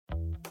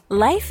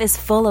Life is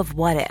full of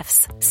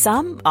what-ifs.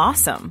 Some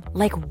awesome,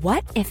 like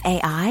what if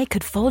AI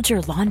could fold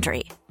your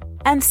laundry?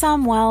 And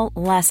some, well,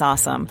 less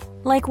awesome,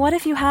 like what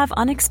if you have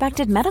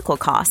unexpected medical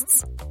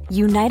costs?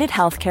 United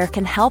Healthcare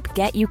can help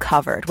get you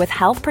covered with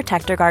Health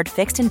Protector Guard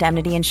fixed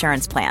indemnity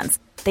insurance plans.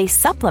 They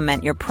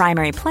supplement your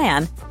primary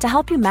plan to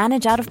help you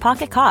manage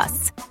out-of-pocket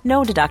costs.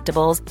 No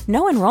deductibles,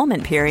 no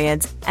enrollment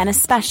periods, and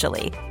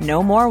especially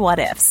no more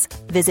what-ifs.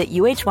 Visit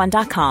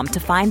uh1.com to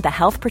find the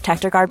Health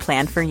Protector Guard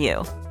plan for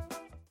you.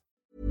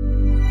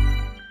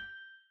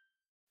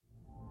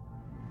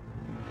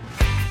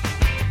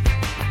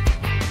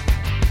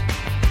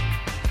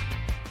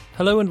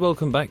 Hello and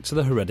welcome back to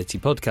the Heredity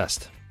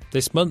Podcast.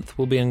 This month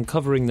we'll be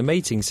uncovering the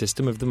mating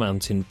system of the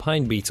mountain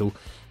pine beetle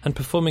and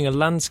performing a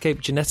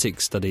landscape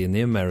genetics study in the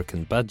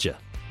American badger.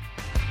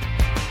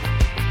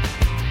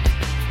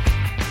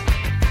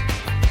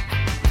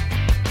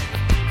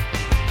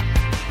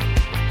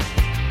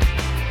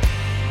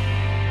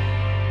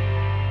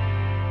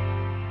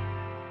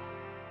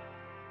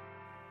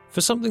 For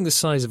something the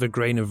size of a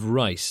grain of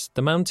rice,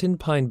 the mountain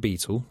pine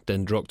beetle,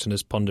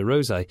 Dendroctonus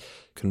ponderosae,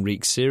 can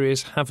wreak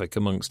serious havoc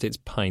amongst its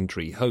pine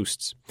tree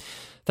hosts.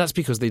 That's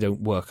because they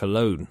don't work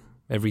alone.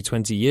 Every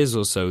 20 years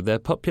or so, their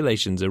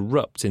populations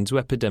erupt into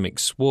epidemic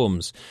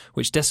swarms,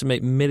 which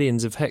decimate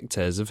millions of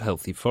hectares of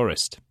healthy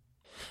forest.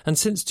 And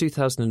since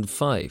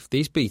 2005,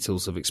 these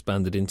beetles have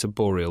expanded into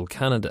boreal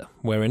Canada,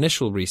 where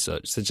initial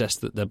research suggests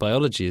that their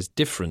biology is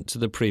different to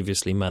the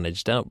previously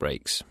managed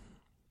outbreaks.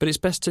 But it's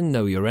best to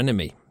know your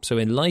enemy, so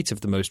in light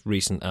of the most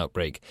recent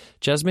outbreak,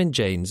 Jasmine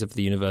Janes of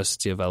the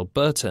University of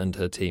Alberta and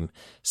her team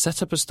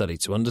set up a study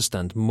to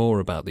understand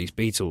more about these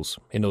beetles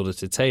in order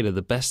to tailor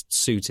the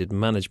best-suited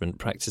management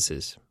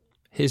practices.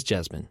 Here's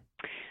Jasmine.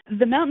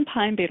 The mountain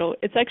pine beetle,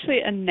 it's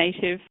actually a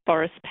native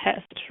forest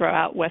pest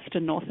throughout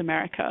western North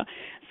America.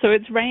 So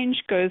its range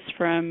goes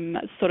from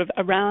sort of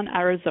around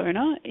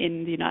Arizona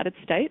in the United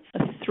States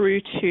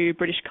through to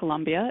British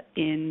Columbia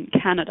in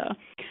Canada.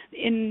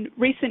 In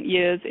recent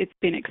years, it's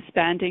been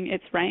expanding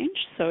its range,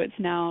 so it's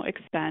now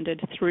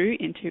expanded through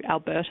into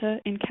Alberta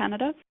in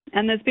Canada.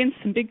 And there's been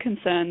some big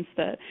concerns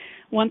that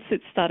once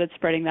it started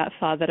spreading that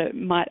far, that it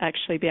might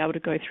actually be able to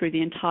go through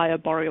the entire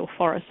boreal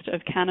forest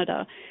of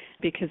Canada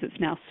because it's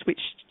now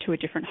switched to a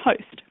different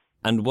host.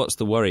 And what's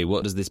the worry?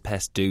 What does this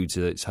pest do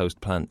to its host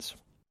plants?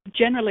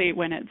 Generally,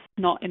 when it's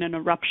not in an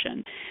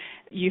eruption,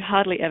 you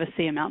hardly ever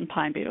see a mountain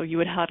pine beetle. You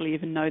would hardly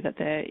even know that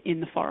they're in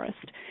the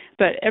forest.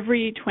 But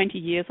every 20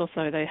 years or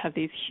so, they have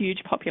these huge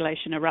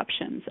population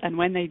eruptions. And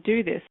when they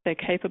do this, they're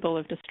capable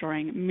of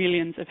destroying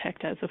millions of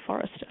hectares of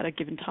forest at a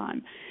given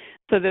time.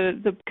 So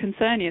the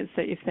concern is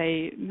that if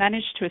they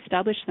manage to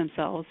establish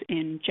themselves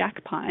in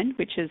jack pine,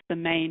 which is the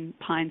main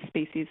pine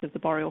species of the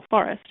boreal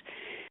forest,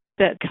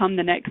 that come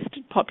the next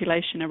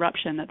population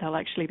eruption, that they'll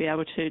actually be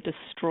able to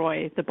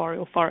destroy the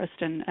boreal forest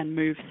and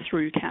move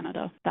through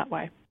Canada that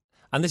way.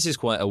 And this is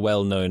quite a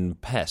well-known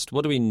pest.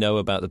 What do we know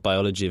about the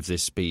biology of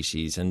this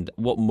species, and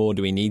what more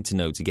do we need to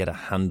know to get a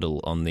handle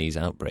on these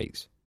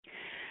outbreaks?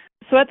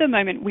 So at the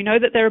moment, we know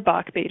that they're a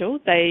bark beetle.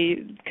 They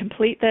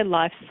complete their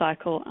life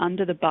cycle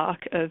under the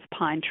bark of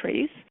pine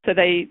trees. So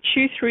they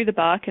chew through the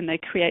bark and they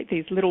create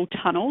these little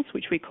tunnels,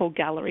 which we call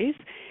galleries.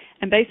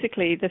 And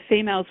basically, the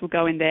females will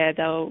go in there,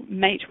 they'll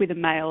mate with a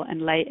male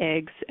and lay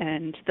eggs,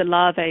 and the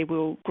larvae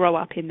will grow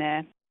up in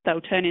there.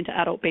 They'll turn into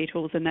adult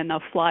beetles, and then they'll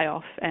fly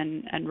off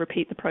and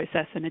repeat the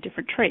process in a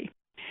different tree.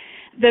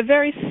 They're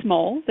very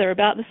small. They're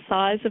about the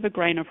size of a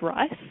grain of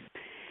rice.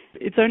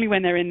 It's only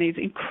when they're in these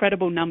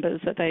incredible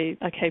numbers that they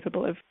are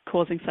capable of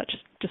causing such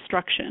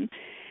destruction.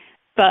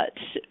 But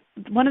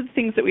one of the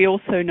things that we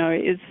also know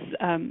is,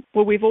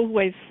 we've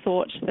always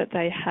thought that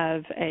they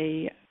have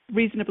a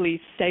reasonably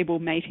stable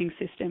mating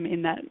system,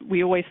 in that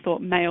we always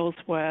thought males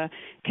were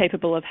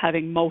capable of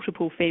having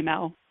multiple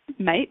female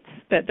mates,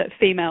 but that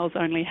females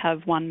only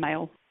have one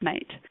male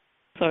mate.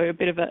 So a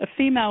bit of a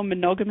female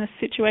monogamous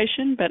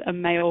situation, but a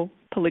male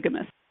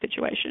polygamous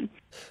situation.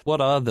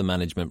 What are the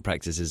management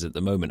practices at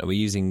the moment? Are we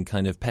using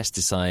kind of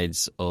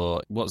pesticides,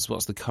 or what's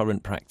the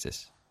current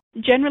practice?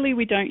 Generally,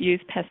 we don't use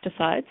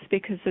pesticides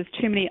because there's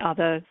too many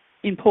other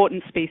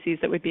important species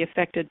that would be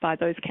affected by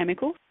those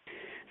chemicals.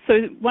 So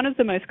one of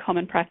the most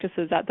common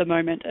practices at the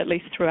moment, at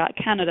least throughout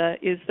Canada,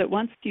 is that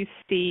once you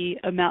see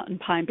a mountain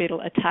pine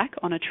beetle attack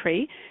on a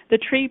tree, the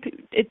tree,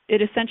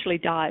 it essentially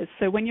dies.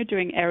 So when you're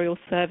doing aerial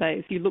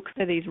surveys, you look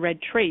for these red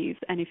trees,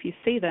 and if you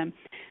see them,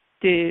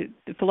 the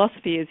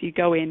philosophy is you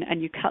go in and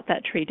you cut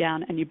that tree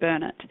down and you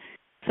burn it.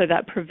 So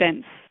that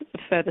prevents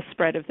further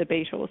spread of the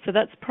beetle. So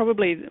that's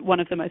probably one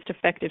of the most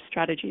effective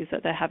strategies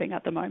that they're having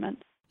at the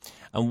moment.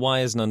 And why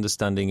is an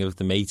understanding of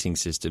the mating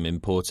system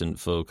important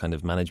for kind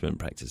of management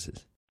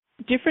practices?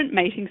 Different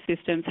mating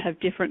systems have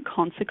different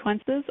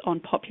consequences on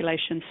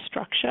population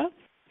structure.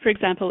 For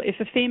example, if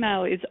a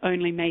female is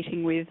only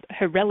mating with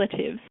her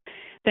relatives,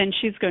 then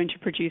she's going to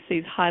produce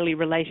these highly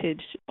related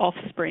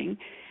offspring,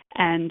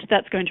 and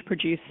that's going to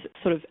produce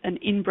sort of an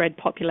inbred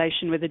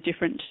population with a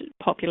different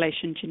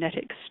population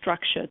genetic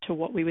structure to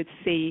what we would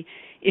see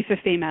if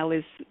a female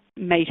is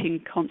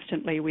mating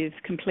constantly with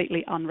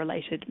completely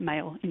unrelated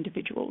male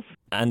individuals.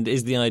 And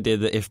is the idea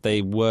that if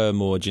they were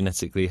more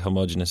genetically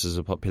homogenous as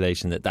a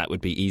population, that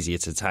would be easier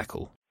to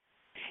tackle?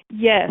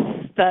 Yes,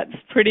 that's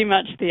pretty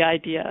much the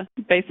idea.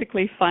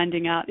 Basically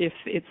finding out if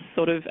it's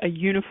sort of a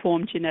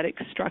uniform genetic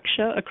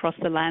structure across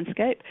the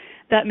landscape.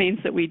 That means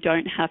that we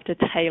don't have to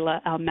tailor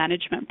our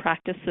management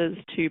practices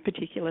to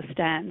particular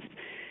stands.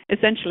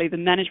 Essentially, the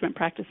management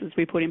practices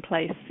we put in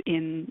place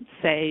in,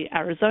 say,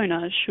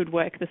 Arizona should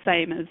work the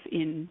same as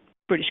in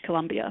British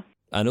Columbia.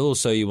 And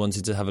also you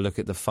wanted to have a look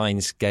at the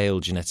fine-scale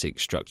genetic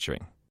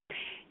structuring.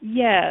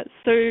 Yeah,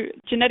 so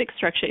genetic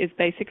structure is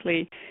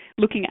basically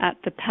looking at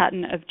the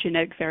pattern of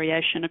genetic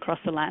variation across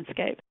the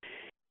landscape.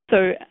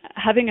 So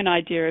having an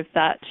idea of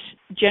that,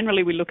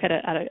 generally we look at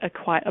it at a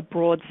quite a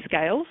broad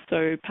scale,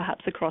 so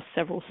perhaps across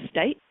several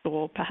states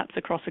or perhaps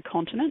across a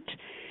continent.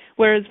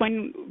 Whereas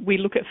when we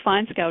look at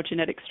fine-scale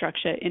genetic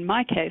structure, in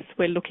my case,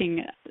 we're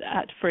looking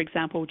at, for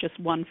example, just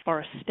one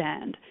forest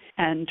stand.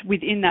 And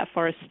within that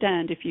forest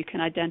stand, if you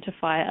can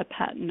identify a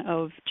pattern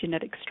of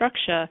genetic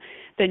structure,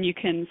 then you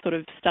can sort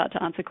of start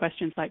to answer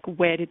questions like,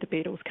 where did the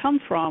beetles come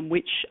from?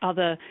 Which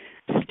other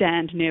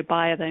stand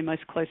nearby are they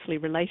most closely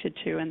related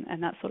to? And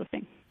that sort of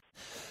thing.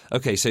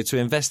 Okay, so to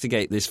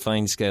investigate this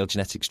fine-scale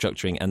genetic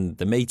structuring and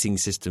the mating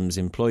systems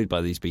employed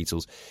by these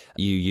beetles,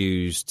 you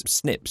used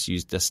SNPs,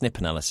 used a SNP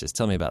analysis.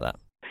 Tell me about that.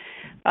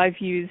 I've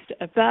used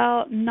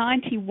about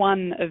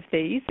 91 of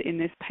these in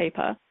this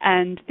paper,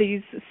 and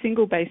these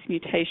single base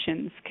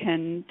mutations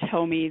can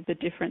tell me the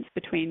difference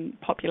between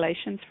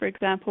populations, for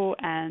example,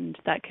 and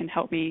that can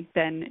help me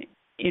then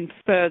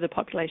infer the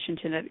population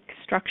genetic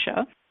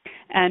structure.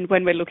 And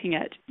when we're looking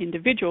at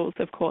individuals,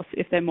 of course,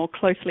 if they're more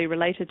closely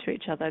related to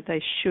each other,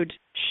 they should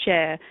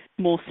share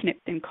more SNPs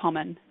in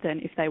common than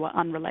if they were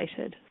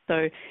unrelated.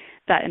 So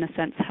that, in a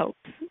sense, helps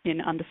in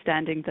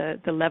understanding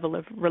the level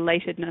of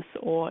relatedness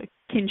or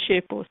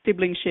kinship or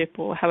siblingship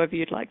or however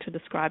you'd like to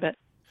describe it.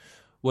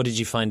 What did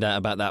you find out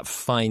about that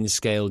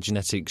fine-scale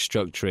genetic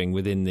structuring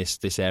within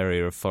this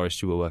area of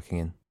forest you were working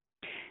in?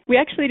 We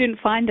actually didn't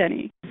find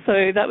any.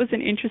 So that was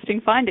an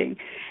interesting finding.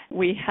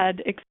 We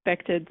had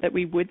expected that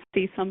we would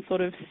see some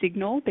sort of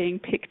signal being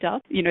picked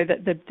up,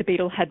 that the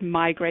beetle had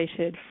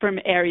migrated from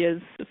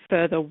areas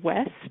further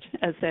west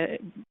as they're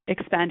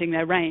expanding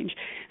their range.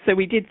 So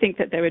we did think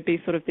that there would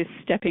be sort of this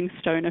stepping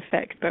stone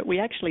effect, but we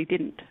actually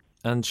didn't.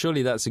 And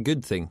surely that's a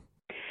good thing.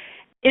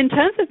 In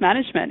terms of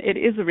management, it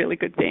is a really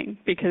good thing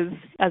because,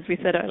 as we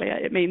said earlier,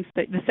 it means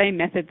that the same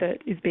method that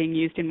is being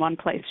used in one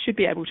place should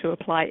be able to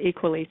apply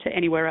equally to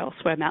anywhere else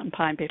where mountain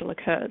pine beetle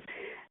occurs.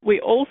 We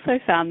also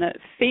found that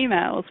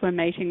females were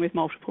mating with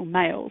multiple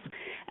males,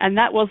 and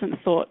that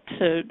wasn't thought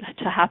to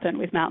happen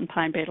with mountain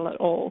pine beetle at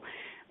all.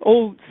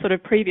 All sort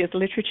of previous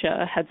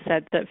literature had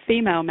said that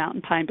female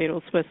mountain pine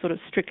beetles were sort of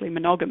strictly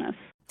monogamous.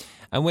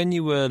 And when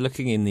you were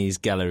looking in these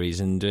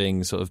galleries and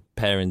doing sort of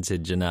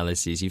parentage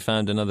analyses, you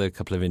found another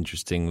couple of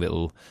interesting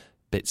little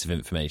bits of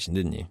information,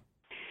 didn't you?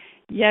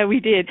 Yeah, we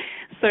did.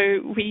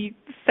 So we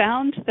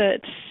found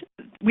that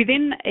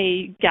within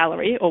a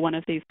gallery or one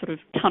of these sort of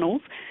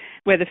tunnels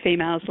where the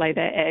females lay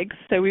their eggs,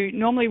 so we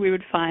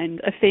would find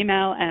a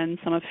female and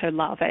some of her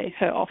larvae,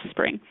 her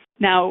offspring.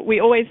 Now, we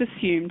always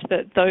assumed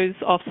that those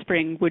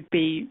offspring would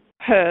be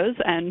hers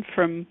and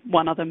from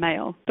one other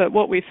male. But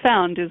what we've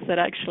found is that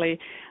actually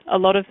a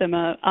lot of them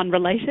are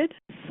unrelated.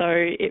 So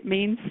it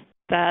means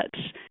that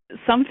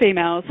some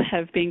females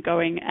have been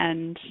going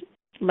and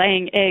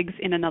laying eggs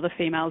in another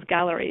female's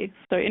gallery.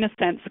 So in a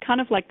sense, kind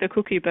of like the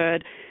cuckoo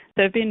bird,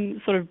 they've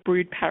been sort of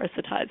brood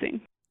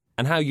parasitizing.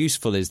 And how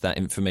useful is that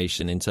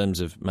information in terms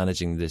of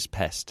managing this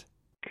pest?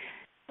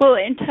 Well,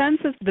 in terms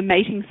of the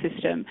mating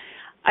system,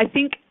 I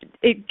think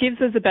it gives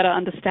us a better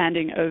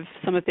understanding of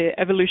some of the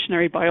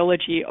evolutionary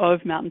biology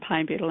of mountain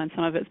pine beetle and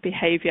some of its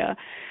behavior.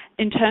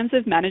 In terms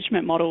of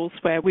management models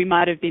where we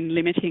might have been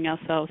limiting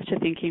ourselves to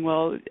thinking,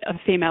 well, a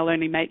female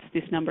only mates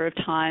this number of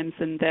times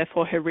and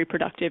therefore her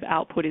reproductive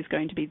output is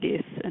going to be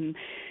this, and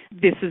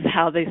this is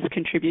how this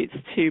contributes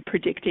to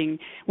predicting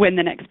when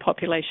the next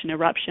population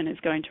eruption is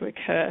going to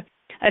occur.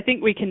 I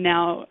think we can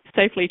now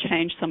safely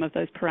change some of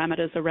those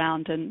parameters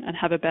around and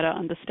have a better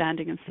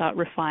understanding and start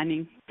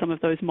refining some of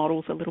those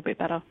models a little bit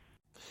better.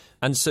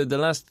 And so the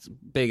last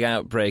big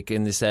outbreak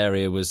in this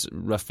area was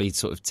roughly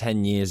sort of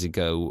 10 years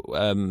ago.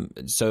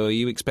 So are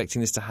you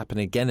expecting this to happen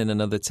again in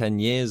another 10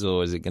 years,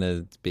 or is it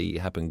going to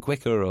happen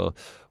quicker, or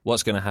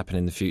what's going to happen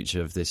in the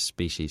future of this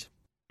species?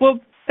 Well,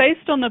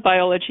 based on the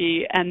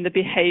biology and the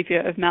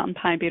behavior of mountain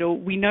pine beetle,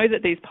 we know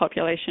that these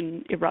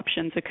population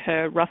eruptions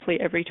occur roughly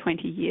every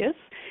 20 years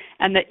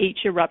and that each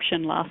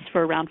eruption lasts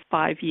for around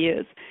 5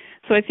 years.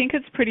 So I think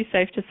it's pretty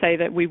safe to say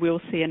that we will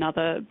see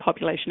another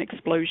population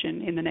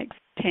explosion in the next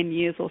 10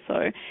 years or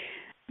so.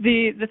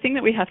 The thing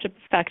that we have to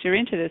factor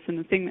into this, and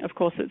the thing, of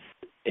course, that's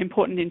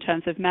important in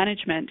terms of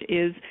management,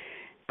 is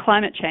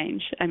climate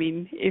change. I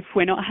mean, if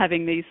we're not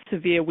having these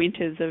severe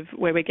winters of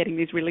where we're getting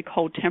these really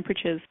cold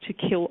temperatures to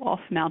kill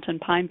off mountain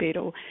pine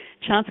beetle,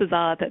 chances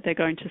are that they're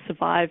going to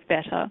survive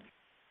better,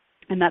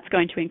 and that's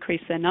going to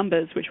increase their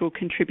numbers, which will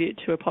contribute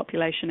to a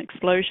population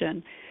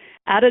explosion.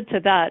 Added to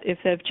that, if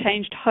they've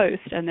changed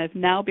host and they've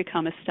now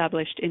become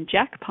established in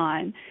jack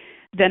pine,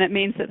 then it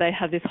means that they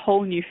have this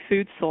whole new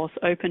food source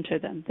open to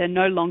them. They're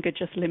no longer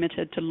just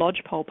limited to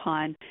lodgepole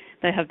pine.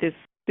 They have this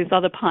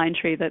other pine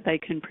tree that they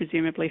can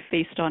presumably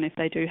feast on if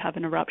they do have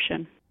an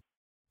eruption.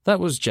 That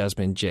was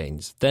Jasmine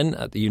Janes, then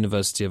at the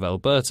University of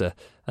Alberta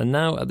and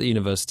now at the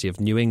University of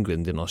New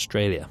England in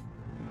Australia.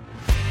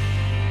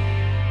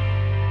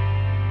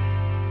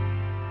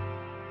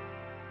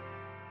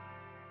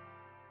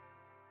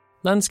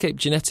 Landscape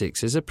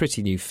genetics is a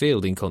pretty new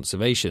field in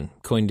conservation,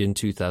 coined in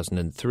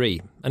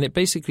 2003, and it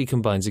basically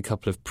combines a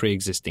couple of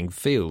pre-existing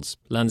fields,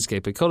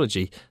 landscape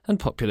ecology and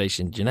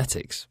population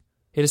genetics.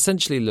 It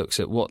essentially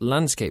looks at what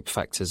landscape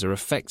factors are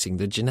affecting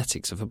the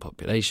genetics of a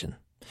population.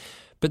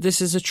 But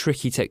this is a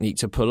tricky technique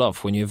to pull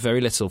off when you have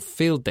very little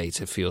field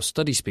data for your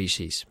study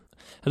species.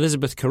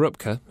 Elizabeth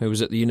Korupka, who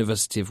was at the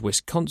University of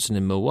Wisconsin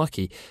in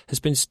Milwaukee, has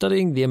been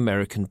studying the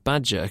American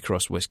badger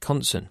across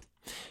Wisconsin.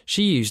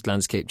 She used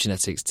landscape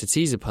genetics to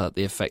tease apart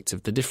the effect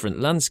of the different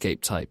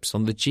landscape types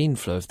on the gene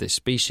flow of this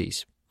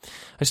species.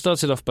 I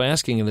started off by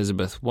asking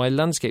Elizabeth why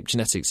landscape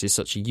genetics is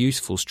such a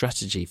useful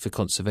strategy for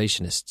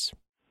conservationists.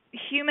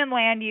 Human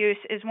land use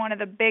is one of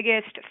the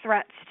biggest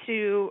threats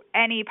to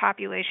any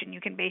population you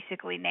can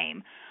basically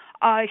name.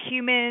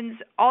 Humans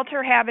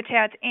alter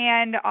habitats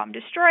and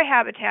destroy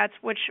habitats,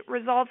 which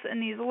results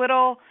in these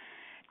little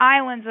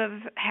islands of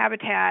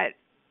habitat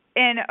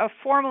in a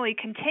formally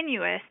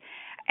continuous.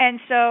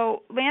 And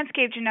so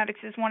landscape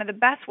genetics is one of the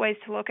best ways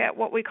to look at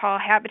what we call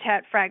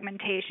habitat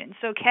fragmentation.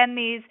 So can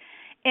these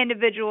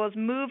individuals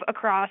move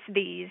across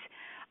these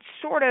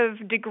sort of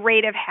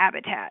degradative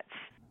habitats?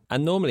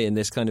 And normally in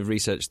this kind of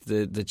research,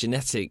 the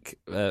genetic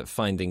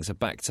findings are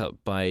backed up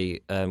by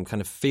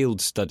kind of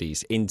field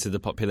studies into the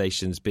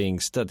populations being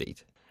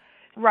studied.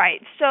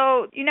 Right.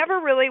 So you never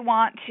really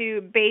want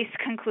to base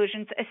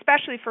conclusions,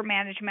 especially for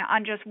management,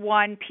 on just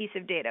one piece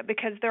of data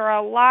because there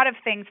are a lot of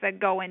things that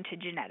go into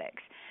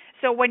genetics.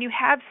 So when you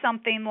have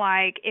something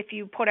like if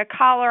you put a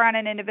collar on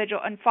an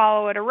individual and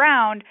follow it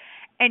around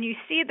and you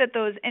see that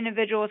those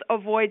individuals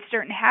avoid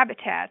certain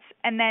habitats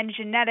and then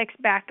genetics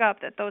back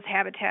up that those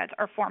habitats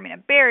are forming a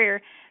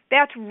barrier,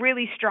 that's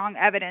really strong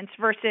evidence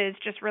versus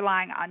just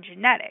relying on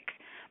genetics.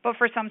 But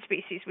for some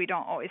species, we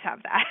don't always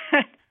have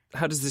that.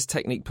 How does this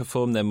technique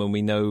perform then when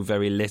we know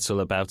very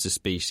little about a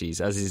species,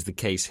 as is the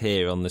case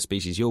here on the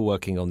species you're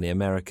working on, the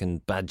American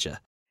badger?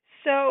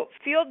 So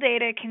field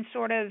data can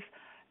sort of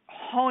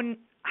hone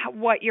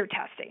what you're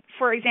testing.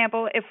 For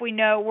example, if we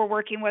know we're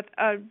working with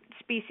a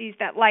species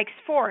that likes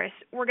forests,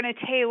 we're going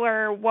to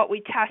tailor what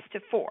we test to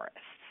forests.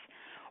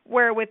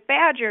 Where with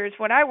badgers,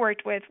 what I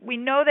worked with, we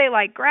know they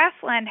like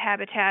grassland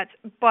habitats,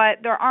 but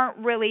there aren't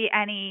really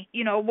any,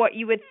 what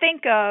you would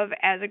think of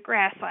as a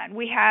grassland.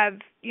 We have,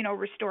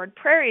 restored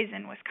prairies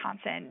in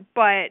Wisconsin,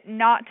 but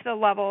not to the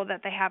level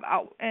that they have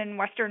out in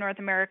Western North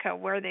America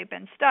where they've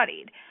been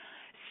studied.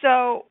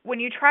 So when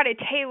you try to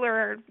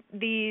tailor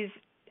these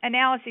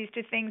analyses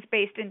to things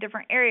based in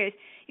different areas,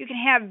 you can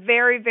have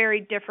very, very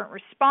different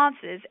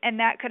responses, and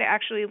that could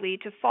actually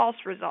lead to false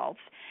results,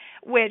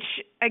 which,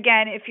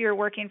 again, if you're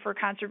working for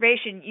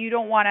conservation, you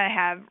don't want to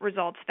have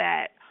results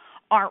that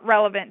aren't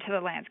relevant to the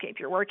landscape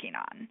you're working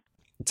on.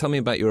 Tell me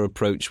about your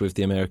approach with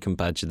the American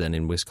badger then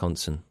in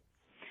Wisconsin.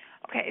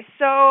 Okay,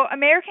 so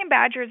American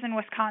badgers in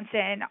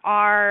Wisconsin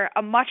are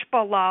a much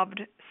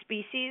beloved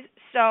species,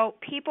 so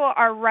people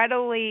are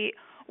readily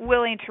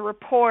willing to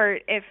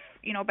report if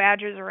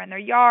badgers are in their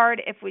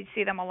yard, if we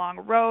see them along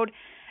a road,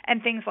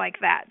 and things like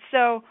that.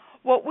 So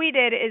what we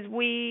did is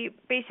we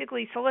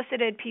basically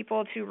solicited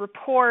people to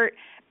report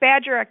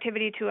badger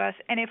activity to us,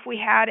 and if we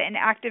had an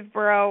active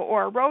burrow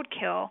or a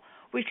roadkill,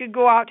 we could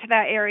go out to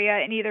that area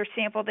and either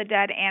sample the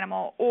dead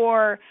animal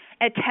or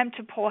attempt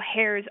to pull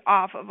hairs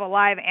off of a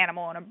live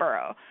animal in a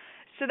burrow.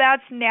 So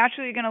that's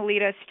naturally going to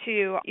lead us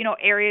to,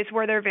 areas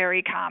where they're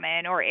very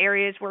common or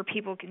areas where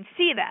people can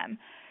see them.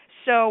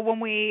 So when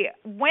we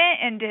went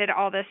and did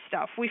all this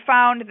stuff, we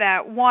found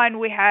that, one,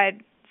 we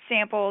had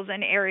samples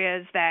in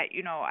areas that,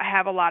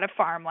 have a lot of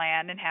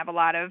farmland and have a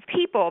lot of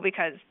people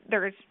because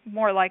there's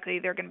more likely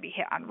they're going to be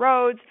hit on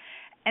roads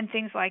and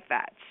things like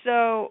that.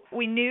 So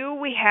we knew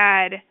we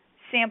had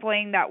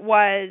sampling that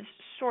was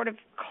sort of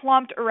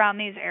clumped around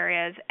these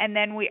areas, and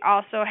then we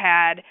also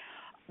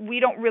we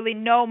don't really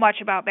know much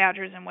about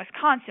badgers in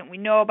Wisconsin. We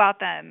know about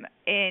them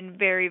in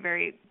very,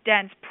 very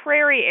dense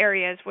prairie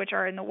areas, which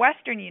are in the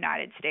western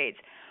United States.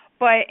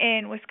 But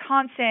in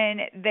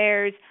Wisconsin,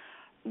 there's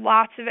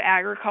lots of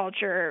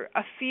agriculture,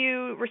 a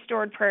few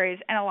restored prairies,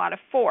 and a lot of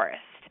forest.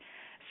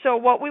 So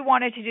what we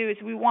wanted to do is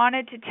we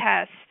wanted to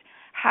test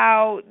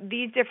how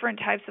these different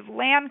types of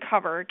land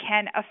cover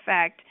can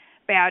affect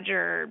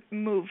badger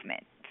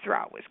movement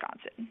throughout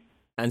Wisconsin.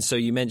 And so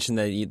you mentioned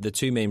that the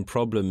two main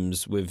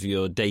problems with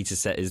your data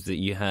set is that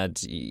you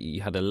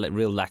had a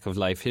real lack of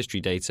life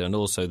history data, and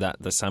also that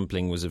the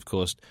sampling was, of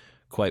course,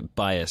 quite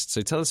biased.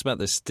 So tell us about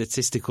the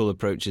statistical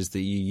approaches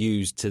that you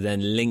used to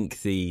then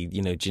link the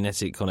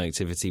genetic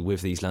connectivity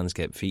with these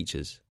landscape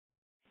features.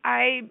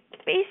 I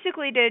basically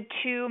basically did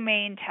two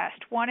main tests.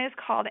 One is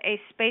called a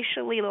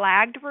spatially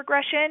lagged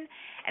regression,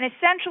 and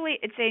essentially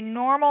it's a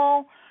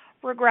normal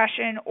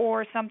regression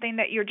or something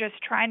that you're just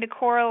trying to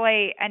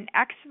correlate an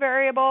X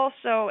variable,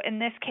 so in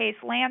this case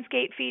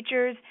landscape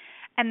features,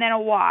 and then a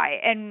Y.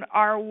 And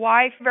our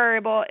Y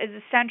variable is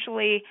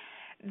essentially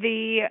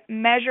the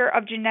measure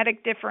of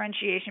genetic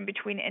differentiation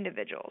between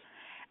individuals.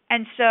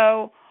 And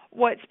so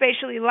what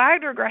spatially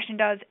lagged regression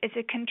does is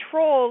it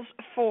controls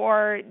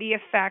for the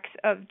effects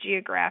of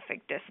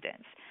geographic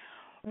distance.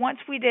 Once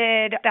we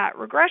did that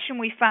regression,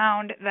 we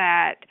found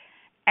that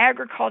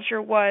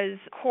agriculture was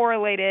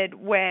correlated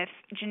with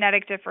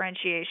genetic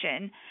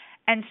differentiation,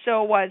 and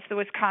so was the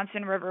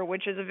Wisconsin River,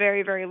 which is a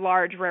very, very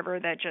large river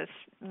that just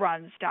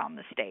runs down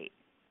the state.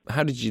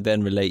 How did you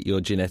then relate your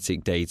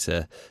genetic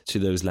data to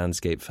those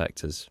landscape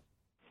factors?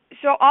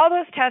 So all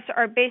those tests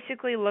are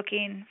basically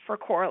looking for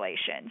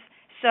correlations.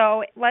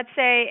 So let's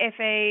say if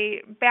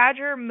a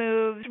badger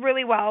moves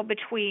really well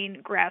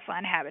between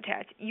grassland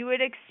habitats, you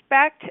would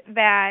expect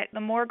that the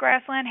more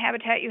grassland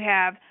habitat you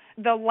have,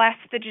 the less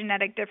the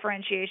genetic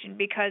differentiation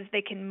because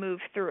they can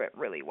move through it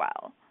really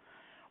well.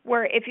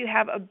 Where if you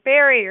have a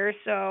barrier,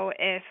 so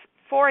if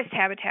forest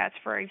habitats,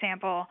 for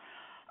example,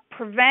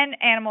 prevent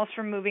animals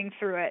from moving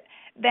through it,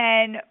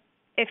 then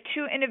if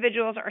two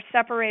individuals are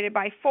separated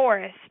by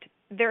forest,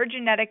 their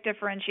genetic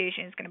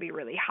differentiation is going to be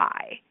really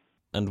high.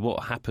 And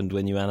what happened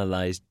when you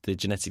analysed the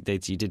genetic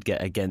data you did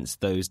get against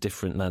those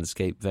different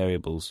landscape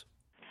variables?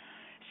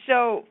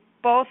 So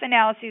both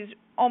analyses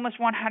almost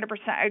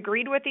 100%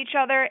 agreed with each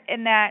other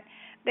in that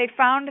they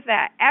found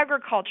that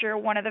agriculture,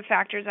 one of the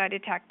factors I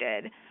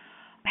detected,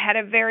 had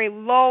a very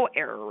low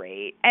error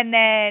rate. And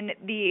then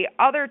the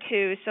other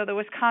two, so the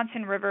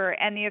Wisconsin River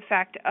and the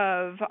effect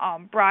of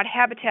broad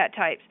habitat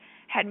types,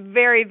 had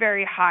very,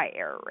 very high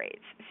error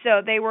rates.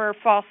 So they were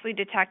falsely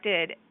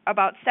detected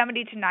about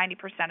 70 to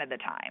 90% of the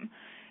time.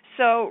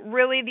 So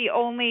really the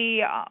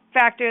only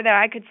factor that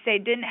I could say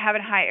didn't have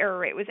a high error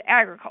rate was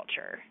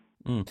agriculture.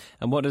 And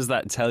what does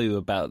that tell you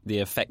about the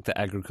effect that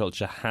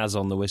agriculture has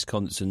on the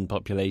Wisconsin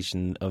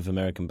population of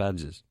American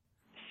badgers?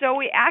 So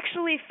we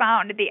actually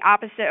found the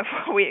opposite of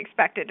what we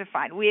expected to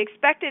find. We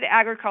expected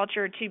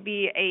agriculture to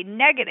be a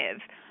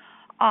negative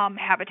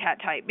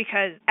habitat type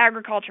because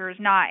agriculture is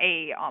not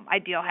a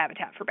ideal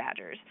habitat for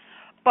badgers.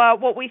 But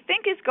what we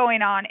think is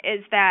going on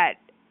is that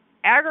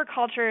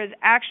agriculture is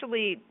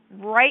actually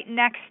right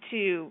next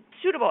to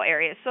suitable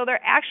areas. So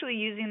they're actually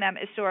using them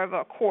as sort of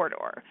a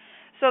corridor.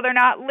 So they're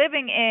not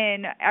living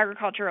in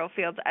agricultural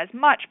fields as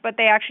much, but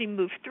they actually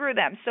move through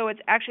them. So it's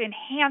actually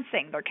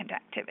enhancing their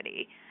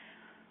connectivity,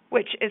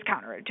 which is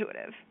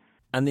counterintuitive.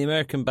 And the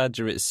American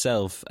badger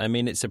itself, I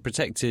mean, it's a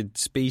protected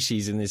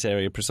species in this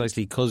area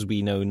precisely because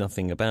we know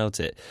nothing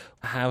about it.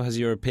 How has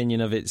your opinion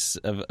of its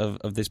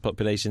of this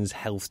population's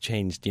health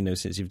changed,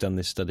 since you've done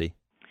this study?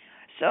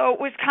 So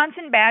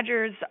Wisconsin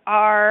badgers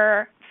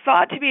are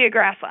thought to be a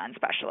grassland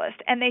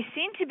specialist, and they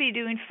seem to be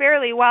doing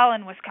fairly well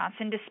in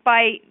Wisconsin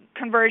despite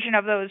conversion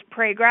of those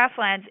prairie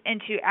grasslands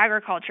into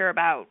agriculture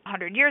about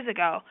 100 years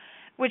ago,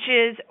 which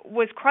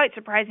was quite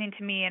surprising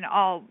to me and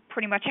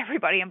pretty much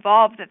everybody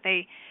involved that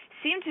they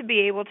seem to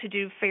be able to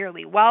do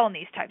fairly well in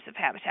these types of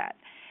habitat.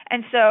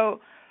 And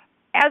so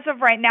as of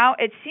right now,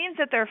 it seems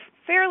that they're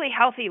fairly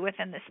healthy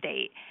within the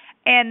state,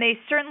 and they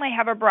certainly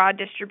have a broad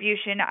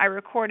distribution. I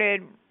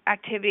recorded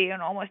activity in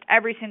almost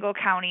every single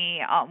county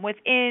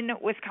within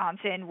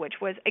Wisconsin, which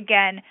was,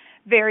 again,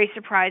 very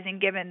surprising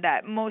given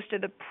that most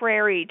of the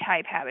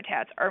prairie-type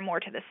habitats are more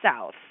to the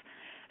south.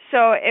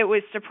 So it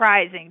was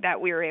surprising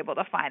that we were able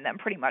to find them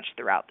pretty much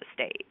throughout the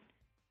state.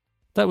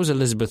 That was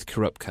Elizabeth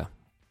Korupka.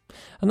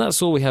 And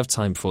that's all we have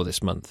time for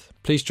this month.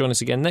 Please join us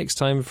again next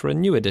time for a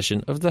new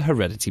edition of the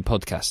Heredity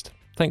Podcast.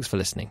 Thanks for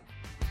listening.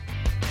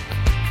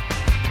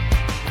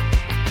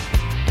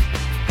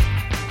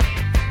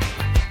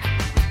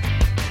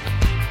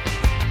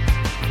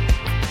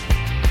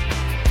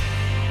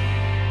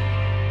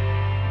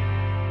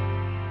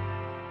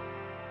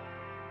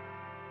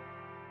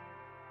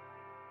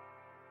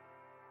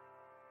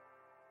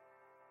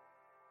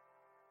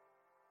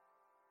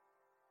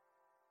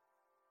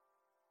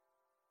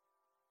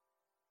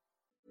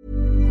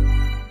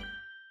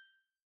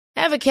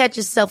 Ever catch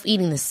yourself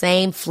eating the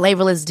same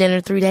flavorless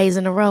dinner 3 days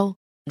in a row?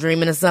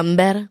 Dreaming of something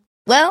better?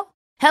 Well,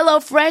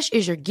 HelloFresh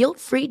is your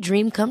guilt-free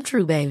dream come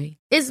true, baby.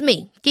 It's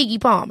me, Keke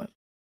Palmer.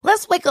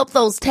 Let's wake up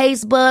those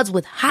taste buds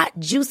with hot,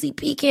 juicy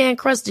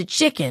pecan-crusted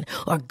chicken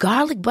or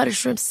garlic butter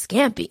shrimp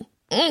scampi.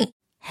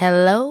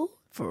 Hello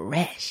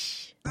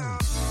Fresh.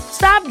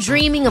 Stop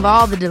dreaming of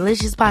all the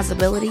delicious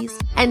possibilities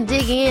and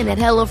dig in at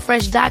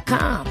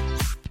HelloFresh.com.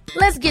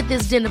 Let's get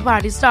this dinner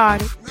party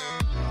started.